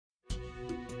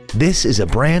This is a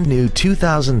brand new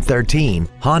 2013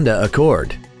 Honda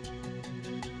Accord.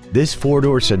 This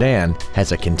four-door sedan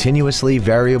has a continuously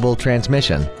variable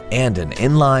transmission and an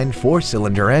inline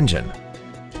four-cylinder engine.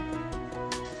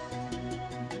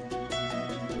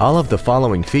 All of the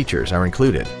following features are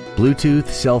included: Bluetooth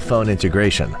cell phone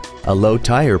integration, a low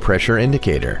tire pressure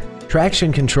indicator,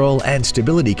 traction control and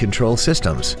stability control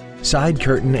systems, side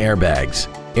curtain airbags,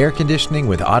 air conditioning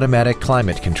with automatic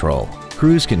climate control,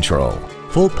 cruise control,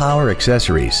 full power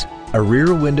accessories, a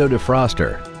rear window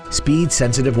defroster,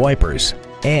 speed-sensitive wipers,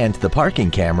 and the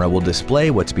parking camera will display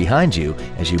what's behind you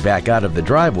as you back out of the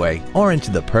driveway or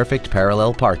into the perfect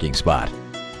parallel parking spot.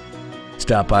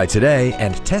 Stop by today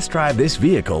and test drive this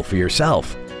vehicle for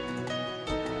yourself.